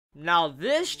Now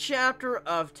this chapter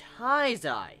of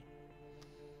Taizai,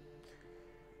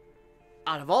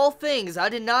 out of all things, I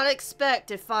did not expect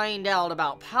to find out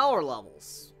about power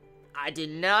levels. I did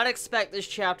not expect this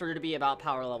chapter to be about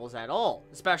power levels at all,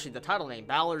 especially the title name,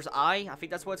 Balor's Eye, I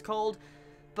think that's what it's called.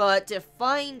 But to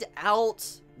find out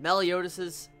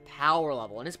Meliodas' power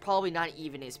level, and it's probably not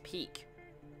even his peak,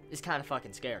 is kind of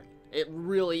fucking scary. It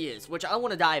really is, which I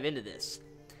want to dive into this.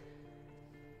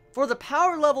 For the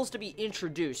power levels to be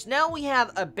introduced, now we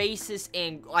have a basis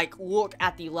and, look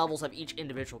at the levels of each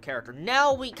individual character.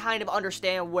 Now we kind of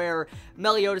understand where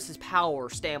Meliodas' power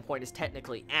standpoint is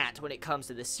technically at when it comes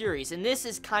to this series. And this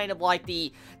is kind of like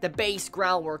the base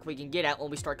groundwork we can get at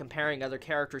when we start comparing other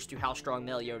characters to how strong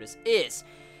Meliodas is.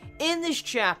 In this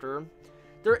chapter,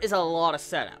 there is a lot of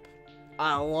setup.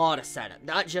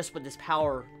 Not just with this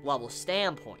power level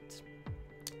standpoint.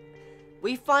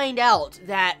 We find out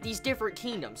that these different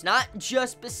kingdoms, not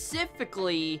just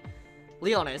specifically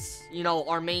Leonis,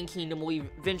 our main kingdom we've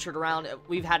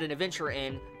had an adventure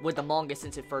in with the manga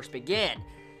since it first began.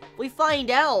 We find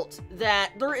out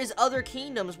that there is other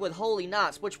kingdoms with holy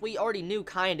knots, which we already knew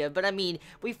kind of, but I mean,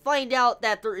 we find out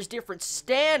that there is different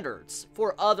standards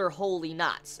for other holy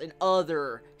knots in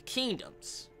other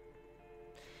kingdoms.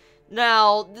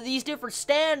 Now, these different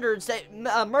standards, that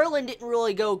Merlin didn't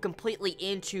really go completely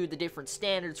into the different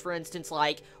standards, for instance,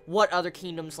 like, what other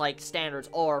kingdoms, standards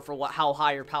are for how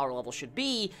high your power level should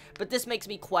be, but this makes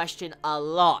me question a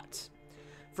lot.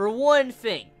 For one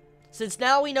thing, since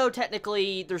now we know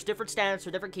technically there's different standards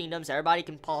for different kingdoms, everybody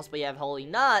can possibly have holy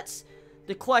knots,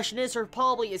 the question is, there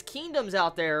probably is kingdoms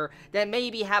out there that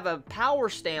maybe have a power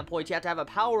standpoint, you have to have a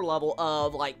power level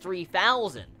of,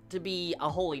 3,000 to be a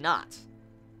holy knot.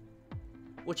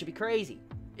 Which would be crazy.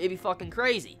 It'd be fucking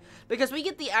crazy. Because we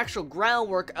get the actual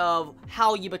groundwork of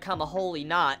how you become a holy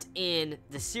knot in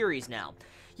the series now.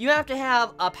 You have to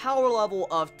have a power level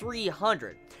of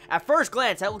 300. At first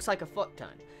glance, that looks like a fuck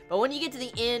ton. But when you get to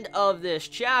the end of this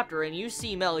chapter and you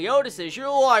see Meliodas', you're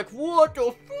like, what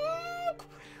the fuck?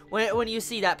 When you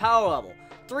see that power level.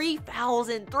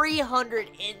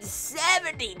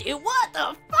 3,370, dude. What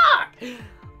the fuck?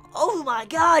 Oh my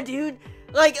god, dude.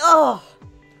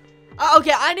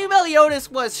 Okay, I knew Meliodas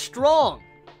was strong.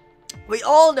 We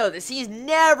all know this. He's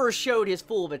never showed his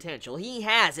full potential. He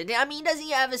hasn't. I mean, he doesn't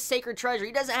have his sacred treasure.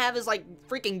 He doesn't have his,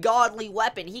 freaking godly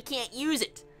weapon. He can't use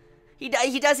it. He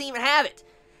doesn't even have it.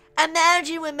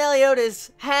 Imagine when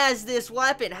Meliodas has this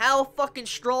weapon, how fucking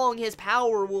strong his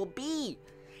power will be.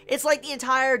 It's like the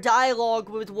entire dialogue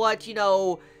with what,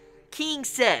 King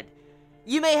said.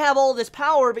 You may have all this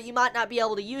power, but you might not be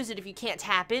able to use it if you can't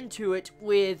tap into it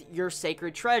with your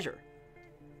sacred treasure.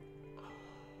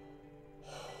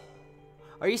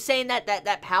 Are you saying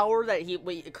that power that he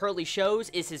currently shows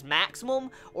is his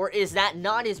maximum? Or is that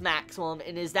not his maximum?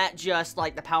 And is that just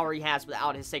like the power he has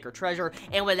without his sacred treasure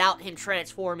and without him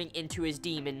transforming into his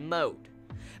demon mode?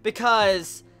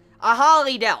 Because I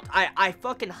highly doubt, I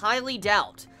fucking highly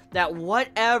doubt that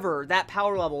whatever that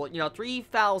power level,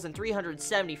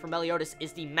 3,370 for Meliodas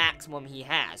is the maximum he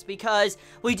has. Because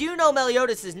we do know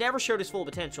Meliodas has never showed his full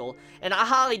potential, and I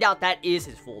highly doubt that is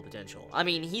his full potential. I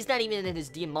mean, he's not even in his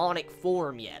demonic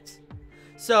form yet.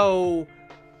 So,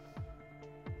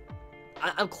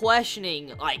 I'm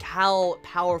questioning, how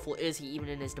powerful is he even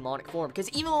in his demonic form? Because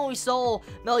even when we saw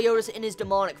Meliodas in his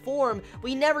demonic form,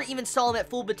 we never even saw him at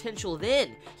full potential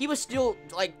then. He was still,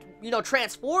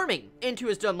 transforming into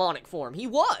his demonic form. He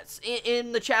was.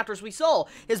 In the chapters we saw,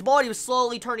 his body was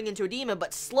slowly turning into a demon,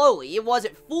 but slowly. It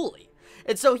wasn't fully.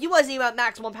 And so he wasn't even at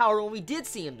maximum power when we did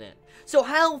see him then. So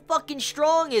how fucking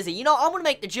strong is he? I'm gonna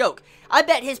make the joke. I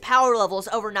bet his power level is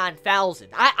over 9,000.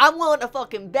 I'm willing to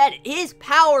fucking bet it. His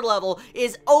power level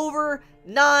is over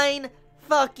 9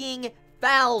 fucking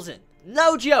thousand.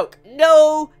 No joke.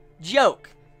 No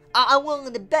joke. I'm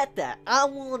willing to bet that.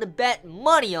 I'm willing to bet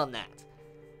money on that.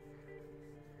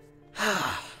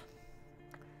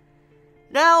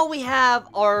 Now we have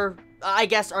our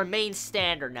main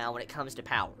standard now when it comes to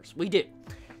powers. We do.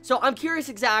 So I'm curious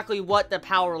exactly what the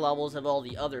power levels of all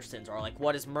the other sins are.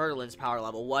 What is Merlin's power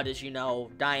level? What is,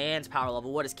 Diane's power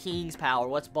level? What is King's power?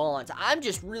 What's Bond's? I'm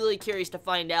just really curious to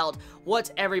find out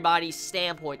what's everybody's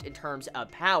standpoint in terms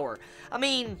of power. I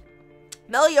mean,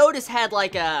 Meliodas had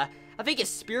I think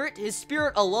his spirit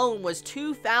alone was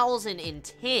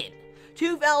 2,010.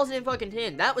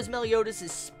 2,010. That was Meliodas'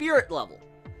 spirit level.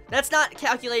 That's not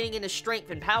calculating into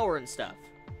strength and power and stuff.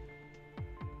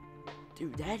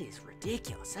 Dude, that is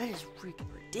ridiculous. That is freaking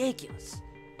ridiculous.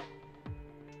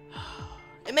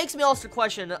 It makes me also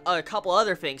question a couple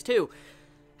other things, too.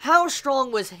 How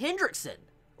strong was Hendrickson?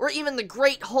 Or even the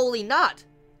Great Holy Knot?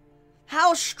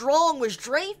 how strong was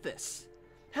Dreyfus?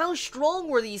 How strong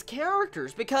were these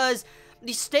characters? Because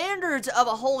the standards of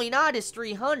a Holy Knight is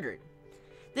 300.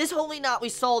 This Holy Knight, we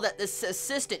saw that this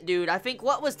assistant dude, I think,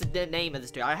 what was the name of this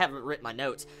dude? I haven't written my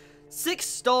notes. 6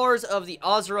 stars of the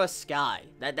Azura Sky.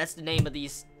 That's the name of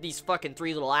these fucking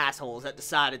 3 little assholes that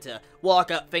decided to walk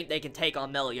up, think they can take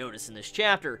on Meliodas in this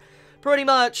chapter. Pretty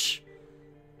much,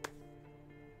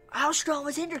 how strong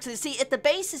was Hendrickson? See, at the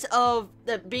basis of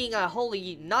being a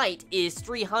Holy Knight is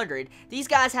 300, these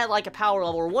guys had like a power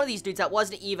level, or one of these dudes that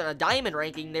wasn't even a diamond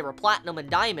ranking, they were platinum and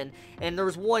diamond, and there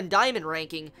was 1 diamond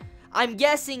ranking. I'm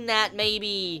guessing that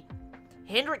maybe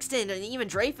Hendrickson and even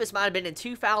Dreyfus might have been in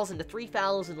 2,000 to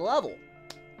 3,000 level.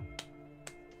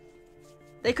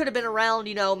 They could have been around,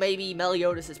 you know, maybe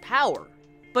Meliodas' power.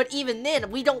 But even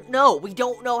then, we don't know. We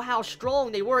don't know how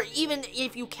strong they were. Even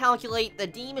if you calculate the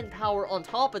demon power on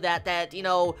top of that, you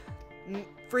know,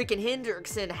 freaking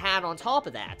Hendrickson had on top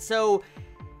of that. So,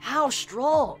 how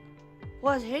strong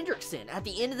was Hendrickson? At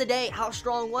the end of the day, how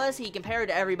strong was he compared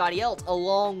to everybody else,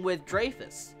 along with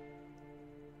Dreyfus?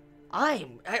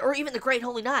 Or even the Great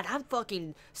Holy Knight. I'm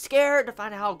fucking scared to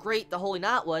find out how great the Holy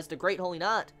Knight was, the Great Holy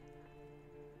Knight.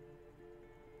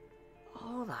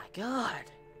 Oh my god.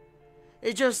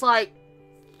 It's just like,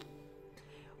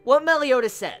 what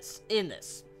Meliodas says in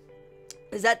this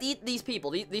is that these people,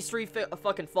 these 3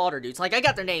 fucking fodder dudes, like, I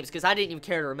got their names because I didn't even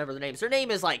care to remember their names. Their name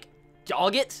is like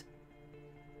Doggett?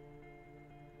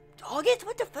 Doggett?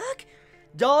 What the fuck?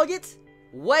 Doggett,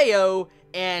 Wayo,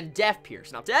 and Death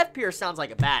Pierce. Now, Death Pierce sounds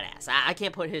like a badass. I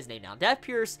can't put his name down. Death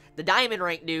Pierce, the diamond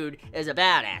rank dude, is a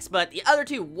badass. But the other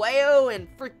 2, Wayo and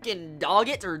freaking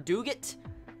Doggett, or Dugget,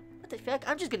 what the fuck?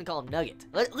 I'm just gonna call him Nugget.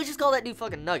 Let's just call that dude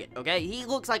fucking Nugget, okay? He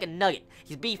looks like a nugget.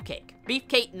 He's Beefcake.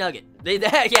 Beefcake Nugget.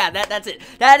 Yeah, that's it.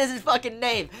 That is his fucking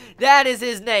name. That is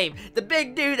his name. The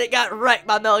big dude that got wrecked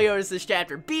by Meliodas this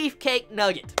chapter. Beefcake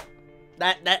Nugget.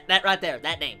 That right there,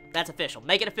 that name, that's official.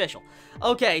 Make it official.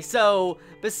 Okay, so,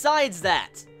 besides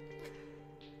that,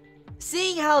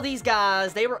 seeing how these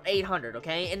guys, they were 800,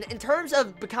 okay? And in terms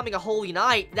of becoming a Holy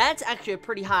Knight, that's actually a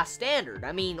pretty high standard.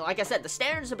 I mean, like I said, the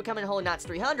standards of becoming a Holy Knight's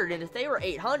 300, and if they were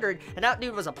 800, and that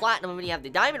dude was a platinum, and when you have the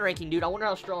diamond ranking dude, I wonder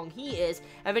how strong he is,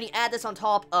 and then you add this on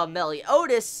top of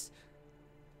Meliodas,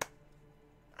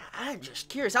 I'm just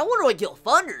curious. I wonder what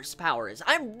Gilfunder's power is.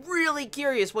 I'm really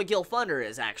curious what Gilfunder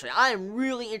is, actually. I am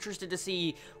really interested to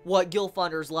see what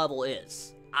Gilfunder's level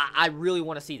is. I really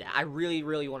want to see that. I really,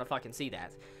 really want to fucking see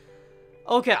that.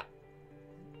 Okay.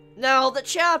 Now, the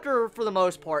chapter, for the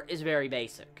most part, is very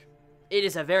basic. It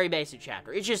is a very basic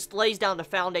chapter. It just lays down the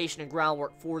foundation and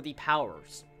groundwork for the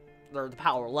powers. Or the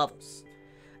power levels.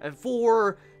 And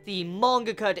for the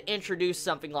mangaka to introduce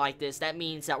something like this, that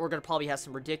means that we're going to probably have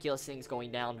some ridiculous things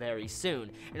going down very soon.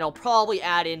 And I'll probably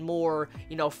add in more,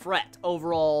 you know,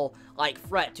 overall,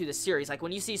 fret to the series. Like,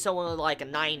 when you see someone with, like, a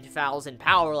 9,000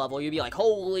 power level, you'll be like,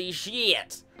 holy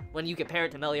shit, when you compare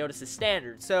it to Meliodas'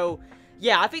 standard. So,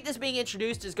 yeah, I think this being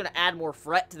introduced is going to add more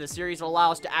fret to the series and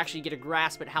allow us to actually get a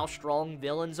grasp at how strong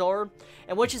villains are.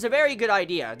 And which is a very good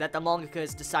idea that the mangaka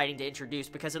is deciding to introduce,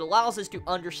 because it allows us to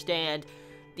understand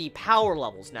the power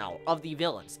levels now of the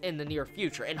villains in the near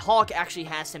future. And Hawk actually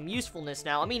has some usefulness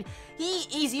now. I mean,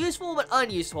 he's useful but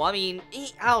unuseful. I mean,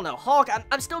 I don't know. Hawk,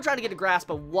 I'm still trying to get a grasp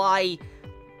of why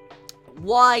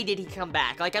did he come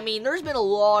back? Like, I mean, there's been a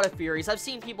lot of theories. I've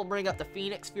seen people bring up the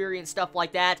Phoenix Fury and stuff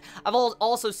like that. I've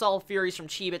also saw theories from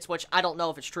Chibit, which I don't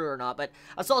know if it's true or not, but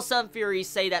I saw some theories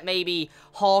say that maybe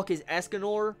Hawk is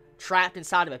Escanor trapped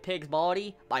inside of a pig's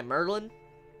body by Merlin.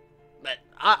 But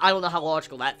I don't know how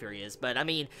logical that theory is. But, I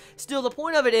mean, still, the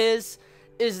point of it is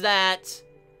that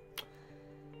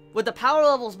with the power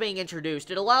levels being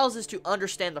introduced, it allows us to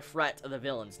understand the threat of the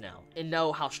villains now and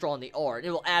know how strong they are. And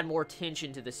it will add more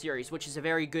tension to the series, which is a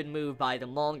very good move by the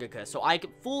mangaka. So I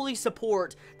can fully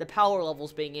support the power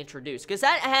levels being introduced, because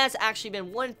that has actually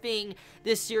been one thing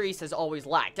this series has always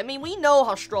lacked. I mean, we know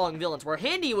how strong villains were.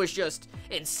 Hindi was just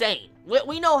insane.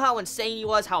 We know how insane he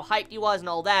was, how hyped he was, and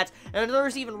all that. And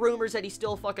there's even rumors that he's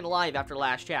still fucking alive after the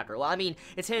last chapter. Well, I mean,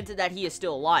 it's hinted that he is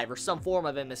still alive, or some form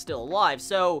of him is still alive.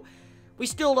 So we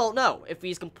still don't know if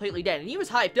he's completely dead. And he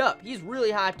was hyped up. He's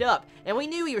really hyped up. And we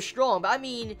knew he was strong. But I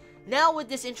mean, now with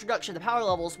this introduction to the power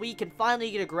levels, we can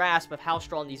finally get a grasp of how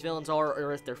strong these villains are,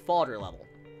 or if they're fodder level.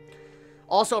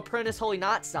 Also, Apprentice Holy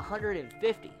Knights is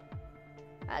 150.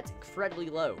 That's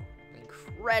incredibly low.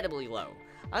 Incredibly low.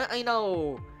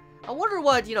 I wonder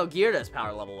what, Girda's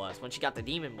power level was when she got the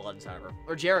demon blood inside of her.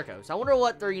 Or Jericho's. I wonder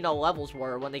what their, levels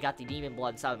were when they got the demon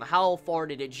blood inside of them. How far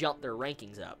did it jump their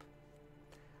rankings up?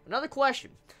 Another question.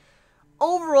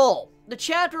 Overall, the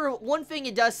chapter, one thing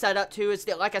it does set up to is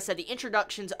that, like I said, the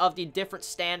introductions of the different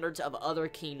standards of other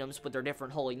kingdoms with their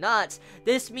different holy knots.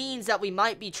 This means that we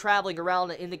might be traveling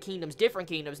around in the kingdoms, different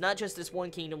kingdoms, not just this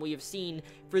one kingdom we have seen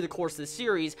through the course of the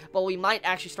series, but we might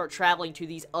actually start traveling to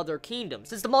these other kingdoms.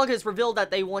 Since the manga has revealed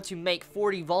that they want to make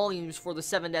 40 volumes for the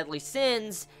 7 deadly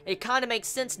sins, it kind of makes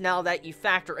sense now that you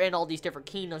factor in all these different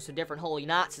kingdoms with different holy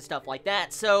knots and stuff like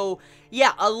that. So,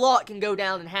 yeah, a lot can go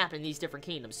down and happen in these different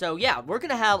kingdoms. So, yeah, we're going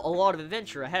to have a lot of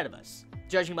adventure ahead of us,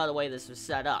 judging by the way this was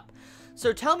set up.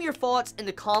 So tell me your thoughts in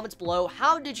the comments below.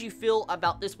 How did you feel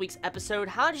about this week's episode?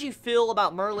 How did you feel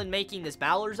about Merlin making this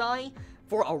Balor's Eye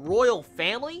for a royal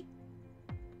family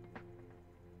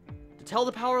to tell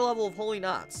the power level of holy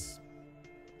knots?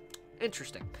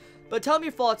 Interesting. But tell me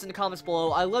your thoughts in the comments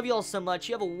below. I love you all so much.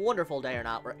 You have a wonderful day or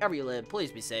not, wherever you live.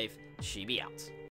 Please be safe. Chibi out.